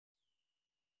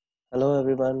Hello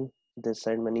everyone, this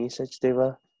side Manish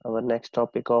Sachdeva. Our next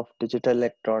topic of digital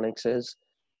electronics is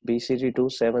BCD to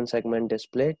 7 segment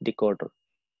display decoder.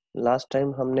 Last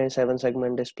time हमने 7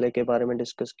 segment display के बारे में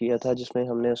discuss किया था जिसमें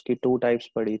हमने उसकी टू टाइप्स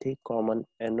पढ़ी थी, common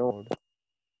anode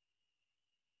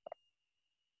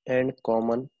and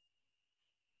common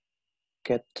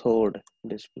cathode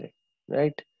display,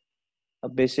 right.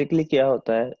 अब बेसिकली क्या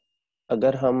होता है,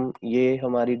 अगर हम ये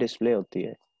हमारी डिस्प्ले होती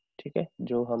है, ठीक है,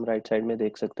 जो हम राइट साइड में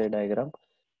देख सकते हैं डायग्राम।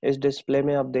 इस डिस्प्ले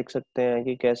में आप देख सकते हैं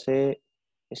कि कैसे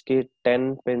इसकी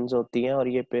 10 पिन्स होती हैं और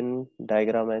ये पिन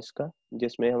डायग्राम है इसका,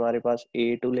 जिसमें हमारे पास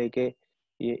ए टू लेके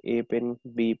ये ए pin,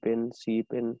 B pin, C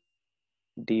pin,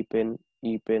 D pin,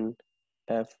 E pin,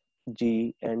 F,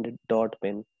 ji and dot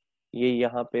pin, ये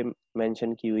यहाँ पे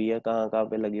मेंशन की हुई है कहाँ कहाँ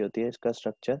पे लगी होती है इसका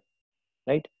स्ट्रक्चर,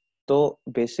 राइट। तो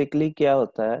बेसिकली क्या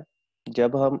होता है,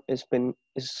 जब हम इस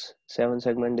 7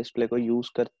 सेगमेंट डिस्प्ले को यूज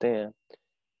करते हैं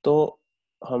तो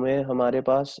हमें हमारे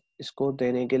पास इसको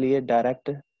देने के लिए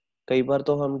डायरेक्ट, कई बार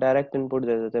तो हम डायरेक्ट इनपुट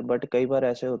दे देते हैं, बट कई बार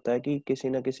ऐसे होता है कि किसी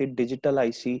ना किसी digital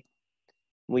IC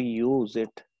we use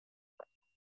it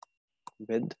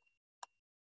with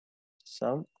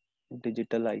some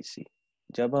digital IC.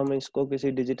 जब हम इसको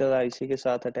किसी डिजिटल आईसी के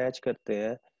साथ अटैच करते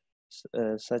हैं,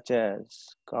 सच एज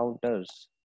काउंटर्स।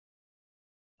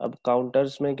 अब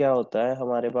काउंटर्स में क्या होता है,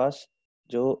 हमारे पास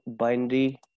जो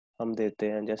बाइनरी हम देते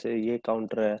हैं, जैसे ये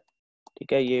काउंटर है,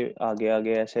 ठीक है, ये आगे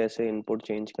आगे ऐसे ऐसे इनपुट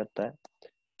चेंज करता है।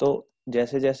 तो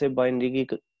जैसे जैसे बाइनरी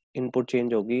की इनपुट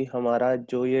चेंज होगी, हमारा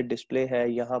जो ये डिस्प्ले है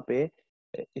यहाँ पे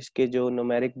इसके जो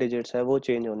न्यूमेरिक डिजिट्स है वो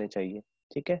चेंज होने चाहिए,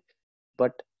 ठीक है।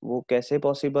 बट वो कैसे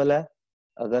पॉसिबल है,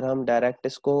 अगर हम डायरेक्ट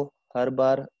इसको हर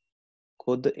बार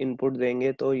खुद इनपुट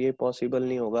देंगे तो ये पॉसिबल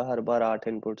नहीं होगा हर बार 8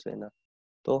 इनपुट देना।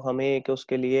 तो हमें एक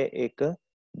उसके लिए एक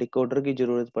डिकोडर की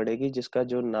जरूरत पड़ेगी जिसका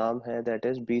जो नाम है that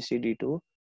is BCD2,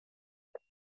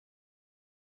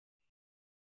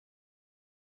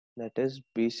 that is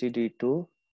BCD2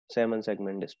 7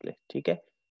 segment display, ठीक है।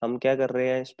 हम क्या कर रहे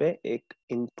हैं, इस पे एक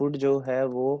इनपुट जो है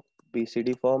वो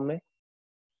बीसीडी फॉर्म में,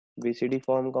 बीसीडी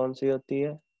फॉर्म कौन सी होती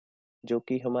है, जो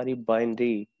कि हमारी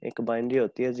बाइनरी, एक बाइनरी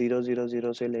होती है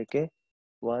 000 से लेके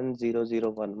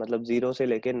 1001, मतलब 0 से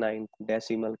लेके 9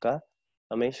 डेसिमल का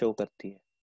हमें शो करती है,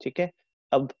 ठीक है।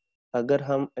 अब अगर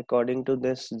हम अकॉर्डिंग टू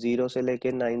दिस 0 से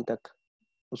लेके 9 तक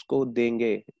उसको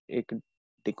देंगे, एक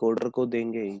डिकोडर को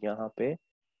देंगे, यहाँ पे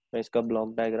मैं इसका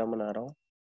ब्लॉक डायग्राम बना रहा हूँ।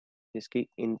 इसकी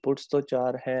इनपुट्स तो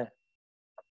 4 हैं,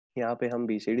 यहाँ पे हम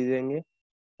बीसीडी देंगे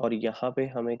और यहाँ पे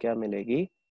हमें क्या मिलेगी,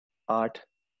 8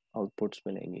 आउटपुट्स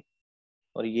मिलेंगी।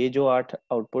 और ये जो 8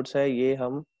 आउटपुट्स है ये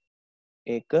हम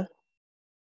एक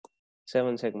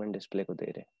 7 सेगमेंट डिस्प्ले को दे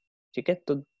रहे हैं, ठीक है।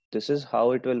 तो this is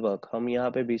how it will work. हम यहाँ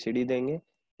पे बीसीडी देंगे,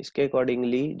 इसके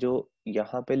अकॉर्डिंगली जो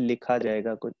यहाँ पे लिखा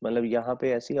जाएगा कुछ, मतलब यहाँ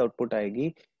पे ऐसी आउटपुट आएगी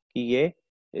कि ये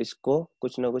इसको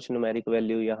कुछ ना कुछ न्यूमेरिक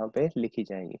वैल्यू यहाँ पे लिखी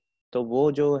जाएंगी। तो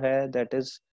वो जो है that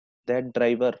is that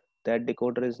driver, that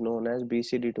decoder is known as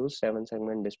BCD2 7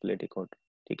 segment display decoder,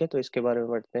 ठीक है। तो इसके बारे में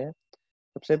पढ़ते हैं।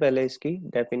 सबसे पहले इसकी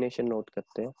डेफिनेशन नोट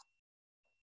करते हैं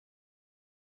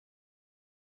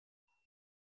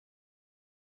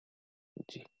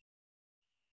जी,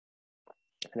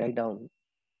 write down.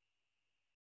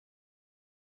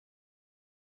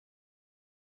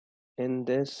 In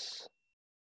this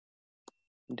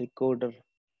decoder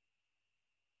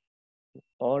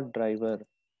or driver,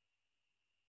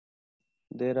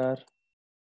 there are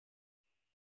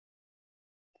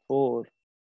four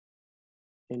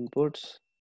inputs.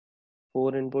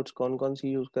 Four inputs कौन कौन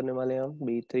सी यूज करने वाले हैं हम,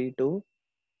 B3 to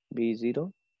B0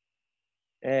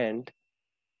 and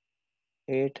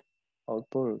 8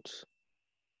 outputs.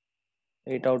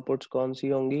 8 outputs कौन सी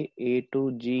होंगी, A to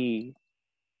G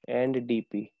and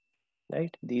DP,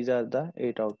 right. These are the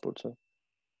 8 outputs.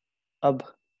 अब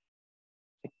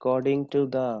according to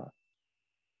the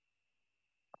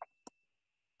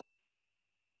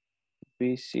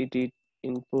BCD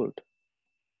input,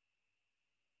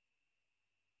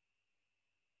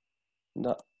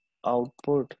 the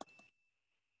output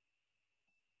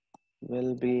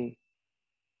will be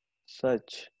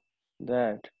such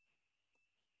that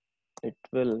it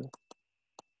will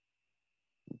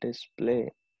display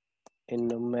a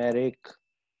numeric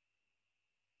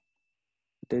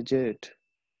digit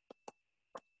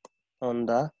on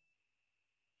the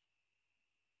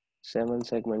 7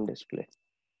 segment display,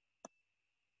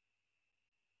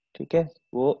 ठीक है।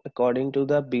 वो according to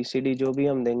the BCD जो भी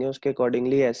हम देंगे उसके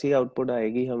accordingly ऐसी आउटपुट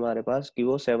आएगी हमारे पास कि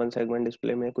वो 7 सेगमेंट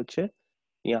डिस्प्ले में कुछ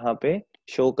यहाँ पे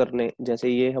शो करने, जैसे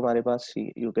ये हमारे पास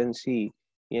यू कैन सी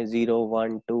ये 0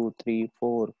 1 2 3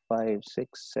 4 5 6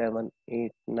 7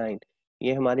 8 9,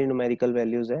 ये हमारी न्यूमेरिकल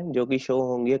वैल्यूज हैं जो कि शो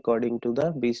होंगी according to the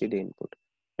BCD input,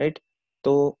 right.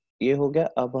 तो ये हो गया।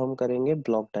 अब हम करेंगे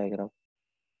ब्लॉक डायग्राम।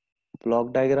 ब्लॉक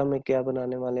डायग्राम में क्या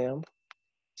बनाने वाले हैं हम?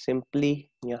 सिंपली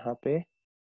यहाँ पे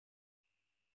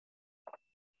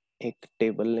एक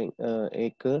टेबल लेंगे,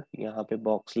 एक यहाँ पे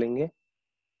बॉक्स लेंगे।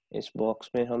 इस बॉक्स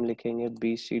में हम लिखेंगे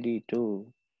BCD2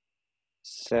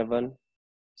 7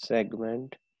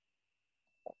 सेगमेंट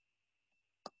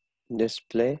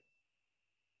डिस्प्ले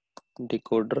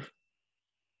डिकोडर।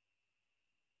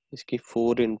 इसकी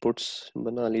 4 इनपुट्स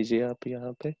बना लीजिए आप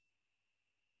यहाँ पे,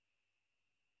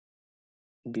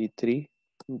 B3,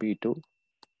 B2,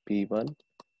 B1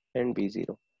 and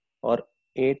B0, और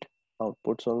 8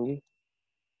 आउटपुट्स होंगी।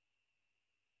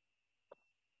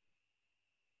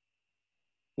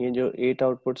 ये जो 8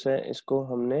 आउटपुट्स हैं इसको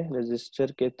हमने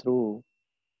रजिस्टर के थ्रू,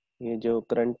 ये जो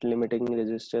करंट लिमिटिंग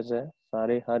रजिस्टर्स है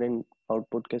सारे हर इन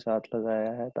आउटपुट के साथ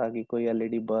लगाया है ताकि कोई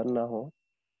एलईडी बर्न ना हो।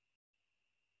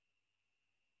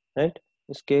 राइट।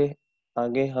 इसके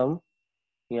आगे हम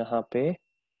यहाँ पे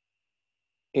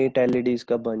 8 एलईडीज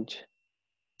का बंच,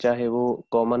 चाहे वो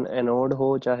कॉमन एनोड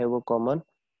हो चाहे वो कॉमन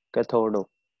कैथोड हो,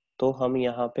 तो हम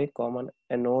यहाँ पे कॉमन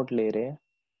एनोड ले रहे हैं,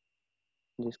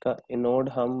 जिसका एनोड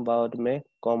हम बाद में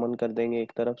कॉमन कर देंगे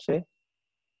एक तरफ से,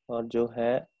 और जो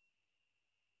है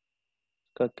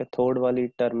का कैथोड वाली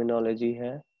टर्मिनोलॉजी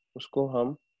है उसको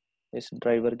हम इस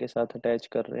ड्राइवर के साथ अटैच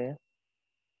कर रहे हैं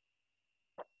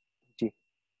जी।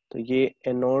 तो ये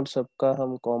एनोड सबका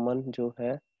हम कॉमन जो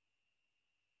है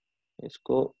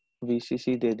इसको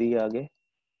VCC दे दी आगे।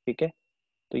 ठीक है।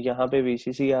 तो यहाँ पे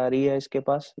VCC आ रही है इसके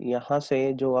पास, यहाँ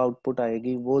से जो आउटपुट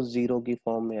आएगी वो जीरो की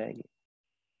फॉर्म में आएगी।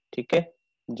 ठीक है।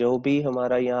 जो भी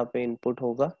हमारा यहाँ पे इनपुट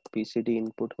होगा, BCD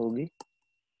इनपुट होगी,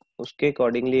 उसके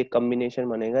अकॉर्डिंगली एक कॉम्बिनेशन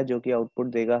बनेगा जो कि आउटपुट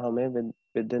देगा हमें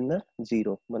विद इन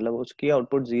जीरो, मतलब उसकी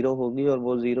आउटपुट जीरो होगी और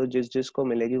वो जीरो जिस जिसको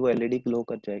मिलेगी वो एलईडी ग्लो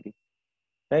कर जाएगी।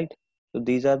 राइट। तो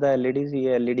दीज आर द एलईडीज।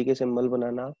 ये एलईडी के सिंबल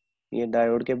बनाना आप, ये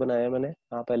डायोड के बनाए मैंने,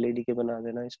 आप एलईडी के बना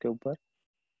देना इसके ऊपर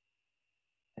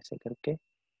ऐसे करके।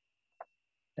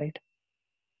 राइट।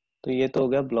 तो ये तो हो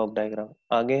गया ब्लॉक डायग्राम।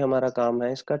 आगे हमारा काम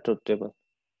है इसका truth table.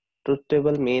 Truth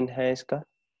table main है इसका।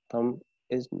 हम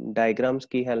इस डायग्राम्स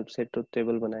की हेल्प से ट्रुथ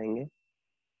टेबल बनाएंगे।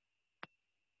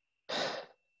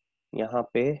 यहाँ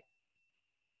पे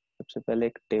सबसे पहले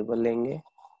एक टेबल लेंगे।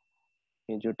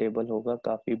 ये जो टेबल होगा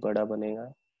काफी बड़ा बनेगा,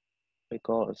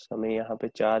 बिकॉज हमें यहाँ पे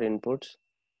 4 इनपुट्स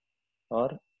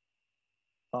और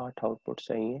 8 आउटपुट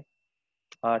चाहिए।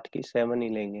 8 की 7 ही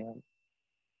लेंगे हम।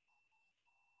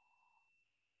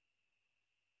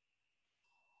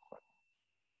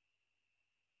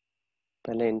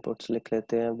 पहले इनपुट्स लिख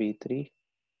लेते हैं B3,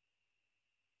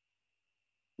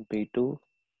 B2,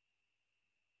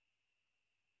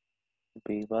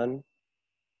 B1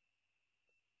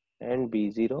 and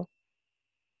B0।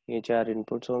 ये 4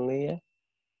 इनपुट्स होंगे। ये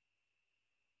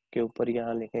के ऊपर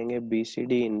यहाँ लिखेंगे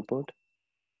BCD input,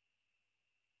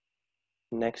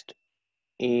 next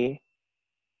A,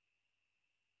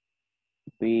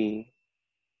 B,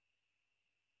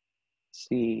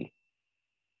 C,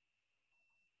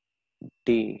 D,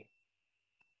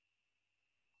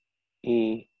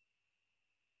 E,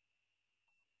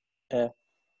 F,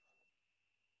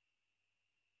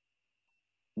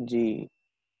 G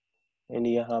and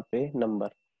यहाँ पे नंबर।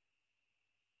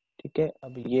 ठीक है।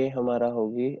 अब ये हमारा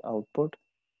होगी आउटपुट।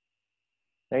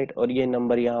 राइट। और ये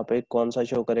नंबर यहाँ पे कौन सा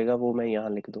शो करेगा वो मैं यहाँ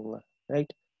लिख दूंगा।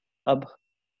 राइट। अब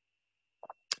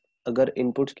अगर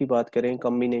इनपुट्स की बात करें,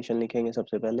 कॉम्बिनेशन लिखेंगे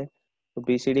सबसे पहले। तो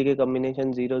BCD के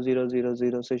कॉम्बिनेशन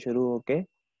 0000 से शुरू होके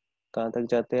कहाँ तक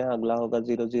जाते हैं? अगला होगा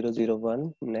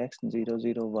 0001, next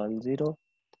 0010,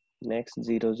 next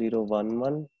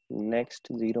 0011,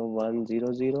 next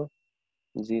 0100,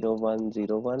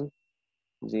 0101,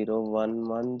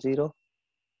 0110,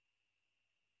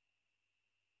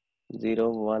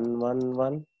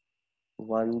 0111,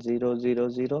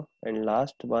 1000 and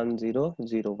last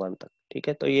 1001 तक। ठीक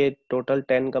है। तो ये टोटल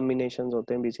 10 कॉम्बिनेशन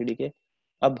होते हैं BCD के।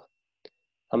 अब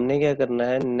हमने क्या करना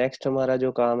है, नेक्स्ट हमारा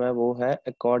जो काम है वो है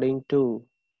according to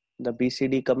the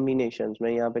BCD combination.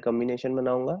 मैं यहाँ पे कॉम्बिनेशन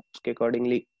बनाऊंगा, उसके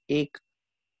अकॉर्डिंगली एक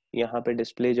यहाँ पे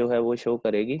डिस्प्ले जो है वो शो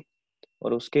करेगी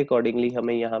और उसके अकॉर्डिंगली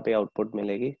हमें यहाँ पे आउटपुट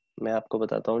मिलेगी। मैं आपको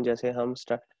बताता हूँ। जैसे हम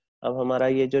स्टार्ट, अब हमारा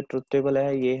ये जो ट्रुथ टेबल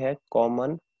है ये है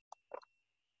कॉमन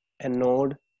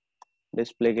एनोड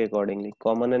डिस्प्ले के अकॉर्डिंगली।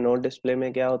 कॉमन एनोड डिस्प्ले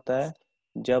में क्या होता है,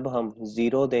 जब हम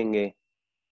जीरो देंगे,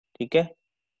 ठीक है,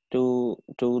 to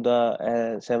to the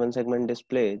 7 segment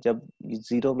display, जब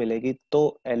जीरो मिलेगी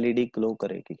तो एलईडी ग्लो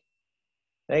करेगी।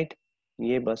 राइट।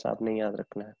 ये बस आपने याद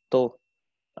रखना है। तो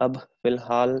अब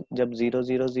फिलहाल जब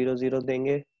 0000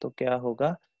 देंगे तो क्या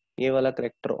होगा, ये वाला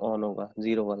करेक्टर ऑन होगा,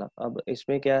 जीरो वाला। अब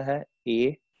इसमें क्या है,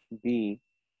 A, B,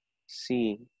 C,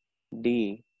 D,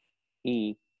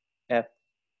 E,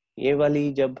 ये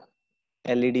वाली जब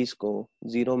एलईडीज को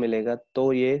 0 मिलेगा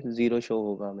तो ये 0 शो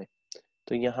होगा हमें।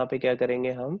 तो यहाँ पे क्या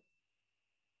करेंगे, हम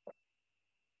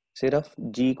सिर्फ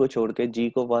जी को छोड़ के जी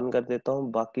को 1 कर देता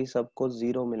हूँ, बाकी सबको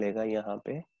 0 मिलेगा यहाँ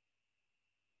पे।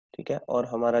 ठीक है, और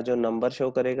हमारा जो नंबर शो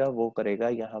करेगा वो करेगा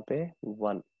यहाँ पे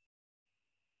 1।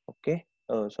 Okay,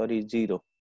 sorry 0।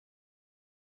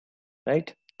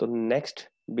 राइट, तो नेक्स्ट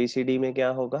बीसीडी में क्या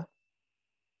होगा,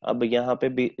 अब यहाँ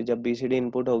पे जब बीसीडी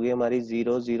इनपुट होगी हमारी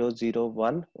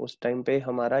 0001, उस टाइम पे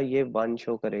हमारा ये 1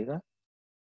 शो करेगा।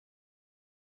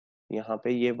 यहाँ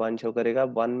पे ये 1 शो करेगा।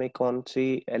 1 में कौन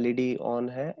सी एलईडी ऑन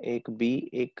है, एक बी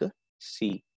एक सी,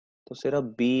 तो सिर्फ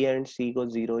बी एंड सी को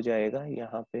 0 जाएगा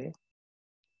यहाँ पे।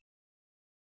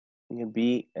 ये बी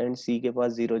एंड सी के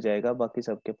पास 0 जाएगा, बाकी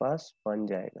सबके पास 1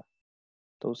 जाएगा,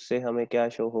 तो उससे हमें क्या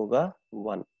शो होगा,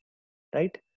 1।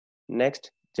 राइट,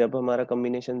 नेक्स्ट जब हमारा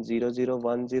कॉम्बिनेशन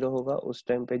 0010 होगा, उस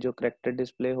टाइम पे जो करेक्टर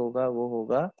डिस्प्ले होगा वो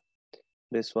होगा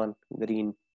दिस वन,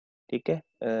 ग्रीन। ठीक है,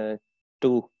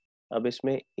 2। अब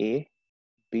इसमें A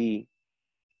B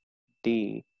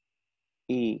D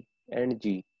E and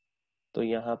जी, तो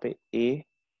यहाँ पे A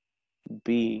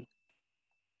B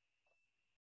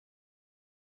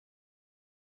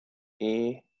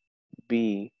A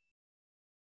B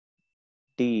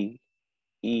D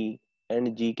E and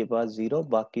जी के पास 0,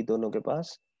 बाकी दोनों के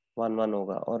पास 1 1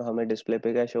 होगा, और हमें डिस्प्ले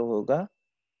पे क्या शो होगा,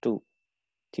 2।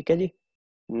 ठीक है जी,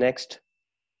 नेक्स्ट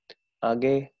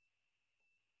आगे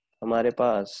हमारे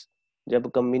पास जब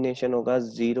कॉम्बिनेशन होगा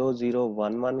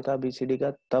 0011 का बीसीडी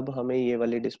का, तब हमें ये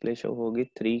वाली डिस्प्ले शो होगी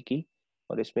 3 की।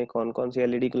 और इसमें कौन कौन सी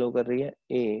एलईडी ग्लो कर रही है,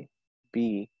 A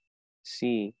B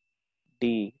C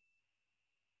D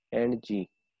and जी।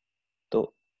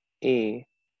 तो A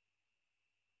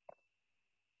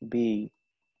B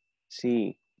C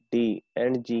D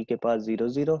and जी के पास 0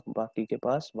 0, बाकी के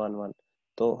पास 1 1,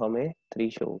 तो हमें 3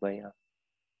 शो होगा यहाँ।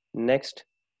 नेक्स्ट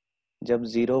जब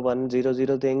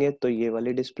 0100 देंगे तो ये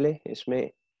वाली डिस्प्ले, इसमें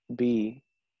B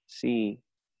C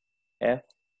F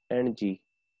and ji,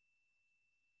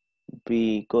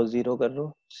 B को 0 कर रहा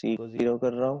हूँ, सी को 0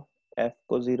 कर रहा हूँ, एफ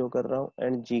को 0 कर रहा हूँ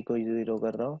एंड जी को 0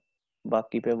 कर रहा हूँ,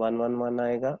 बाकी पे 1 1 1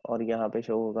 आएगा, और यहाँ पे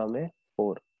शो होगा हमें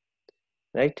 4।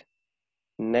 राइट,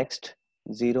 नेक्स्ट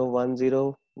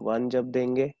 0101 जब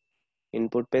देंगे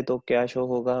इनपुट पे, तो क्या शो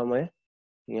होगा हमें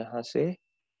यहाँ से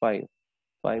 5।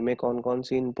 5 में कौन कौन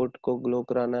सी इनपुट को ग्लो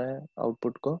कराना है,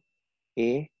 आउटपुट को,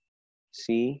 ए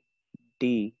सी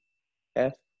डी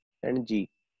एफ एंड जी।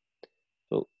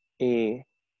 तो ए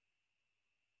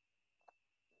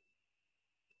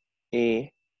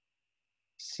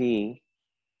सी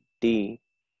डी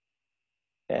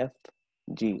एफ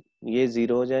जी, ये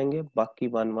 0 हो जाएंगे, बाकी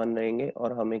 1 1 रहेंगे,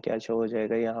 और हमें क्या शो हो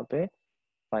जाएगा यहाँ पे,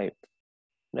 5।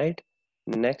 राइट,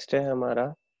 नेक्स्ट है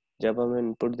हमारा जब हम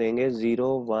इनपुट देंगे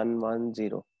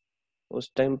 0110,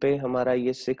 उस टाइम पे हमारा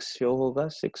ये 6 शो होगा।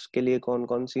 6 के लिए कौन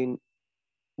कौन सी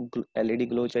एलईडी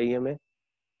ग्लो चाहिए हमें,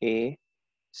 ए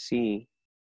C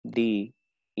D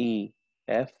E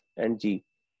F and ji,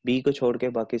 B को छोड़ के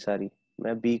बाकी सारी।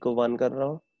 मैं बी को 1 कर रहा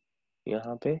हूँ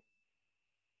यहाँ पे,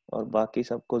 और बाकी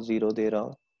सबको 0 दे रहा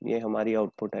हूँ, ये हमारी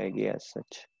आउटपुट आएगी एज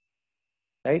सच।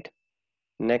 राइट,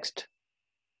 नेक्स्ट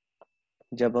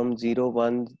जब हम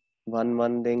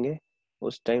 0111 देंगे,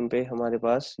 उस टाइम पे हमारे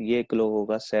पास ये ग्लो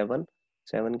होगा 7।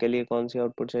 7 के लिए कौन सी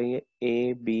आउटपुट चाहिए,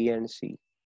 ए बी एंड सी,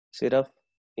 सिर्फ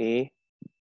ए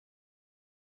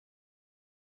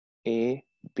ए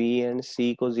बी एंड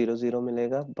सी को 0 0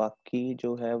 मिलेगा, बाकी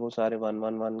जो है वो सारे 1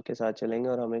 1 1 के साथ चलेंगे,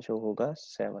 और हमें शो होगा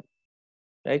 7।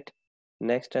 राइट,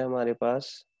 नेक्स्ट है हमारे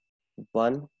पास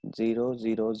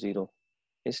 1000।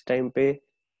 इस टाइम पे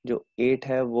जो 8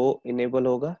 है वो इनेबल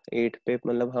होगा, 8 पे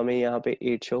मतलब हमें यहाँ पे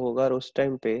 8 शो होगा, और उस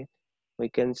टाइम पे वी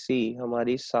कैन सी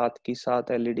हमारी 7 की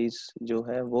 7 एलईडीज जो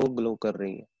है वो ग्लो कर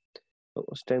रही है। तो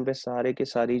उस टाइम पे सारे के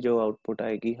सारी जो आउटपुट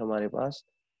आएगी हमारे पास,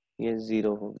 ये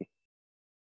 0 होगी।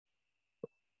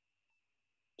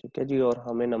 ठीक है जी, और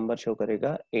हमें नंबर शो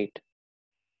करेगा 8।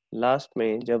 लास्ट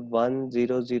में जब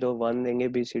 1001 देंगे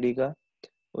बीसीडी का,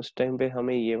 उस टाइम पे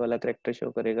हमें ये वाला करेक्टर शो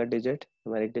करेगा, डिजिट,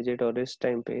 न्यूमेरिक डिजिट, और इस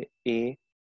टाइम पे A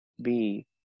B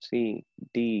C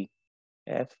D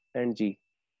F and जी।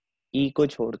 ई को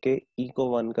छोड़ के ई को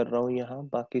 1 कर रहा हूँ यहाँ,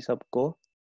 बाकी सबको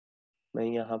मैं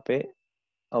यहाँ पे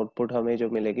आउटपुट हमें जो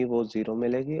मिलेगी वो 0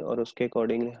 मिलेगी, और उसके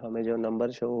अकॉर्डिंगली हमें जो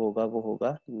नंबर शो होगा वो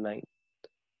होगा 9।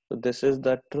 तो this is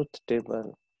the truth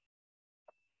table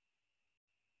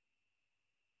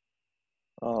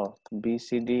of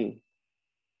BCD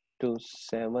to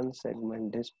 7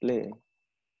 segment display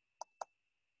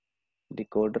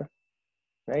decoder।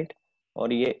 Right,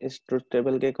 और ये इस ट्रुथ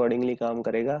टेबल के अकॉर्डिंगली काम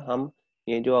करेगा। हम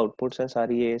ये जो आउटपुट्स हैं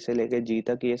सारी ए से लेके जी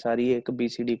तक, ये सारी एक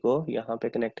बीसीडी को यहाँ पे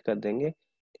कनेक्ट कर देंगे।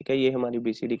 ठीक है, ये हमारी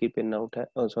बीसीडी की पिन आउट है,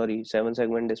 सॉरी 7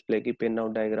 सेगमेंट डिस्प्ले की पिन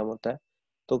आउट डायग्राम होता है।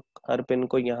 तो हर पिन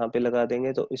को यहाँ पे लगा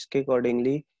देंगे, तो इसके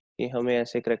अकॉर्डिंगली ये हमें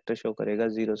ऐसे करेक्टर शो करेगा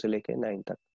 0 से लेके 9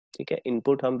 तक। ठीक है,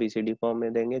 इनपुट हम बीसीडी फॉर्म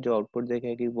में देंगे, जो आउटपुट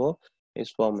देखेगी वो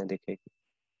इस फॉर्म में दिखेगी।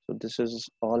 So this is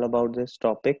all about this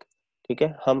topic. ठीक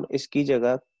है, हम इसकी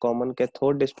जगह कॉमन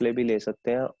कैथोड डिस्प्ले भी ले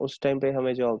सकते हैं। उस टाइम पे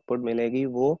हमें जो आउटपुट मिलेगी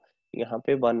वो यहाँ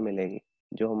पे 1 मिलेगी।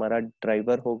 जो हमारा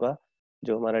ड्राइवर होगा,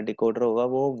 जो हमारा डिकोडर होगा,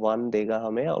 वो 1 देगा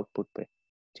हमें आउटपुट पे।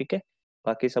 ठीक है,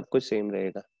 बाकी सब कुछ सेम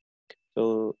रहेगा।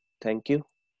 तो थैंक यू।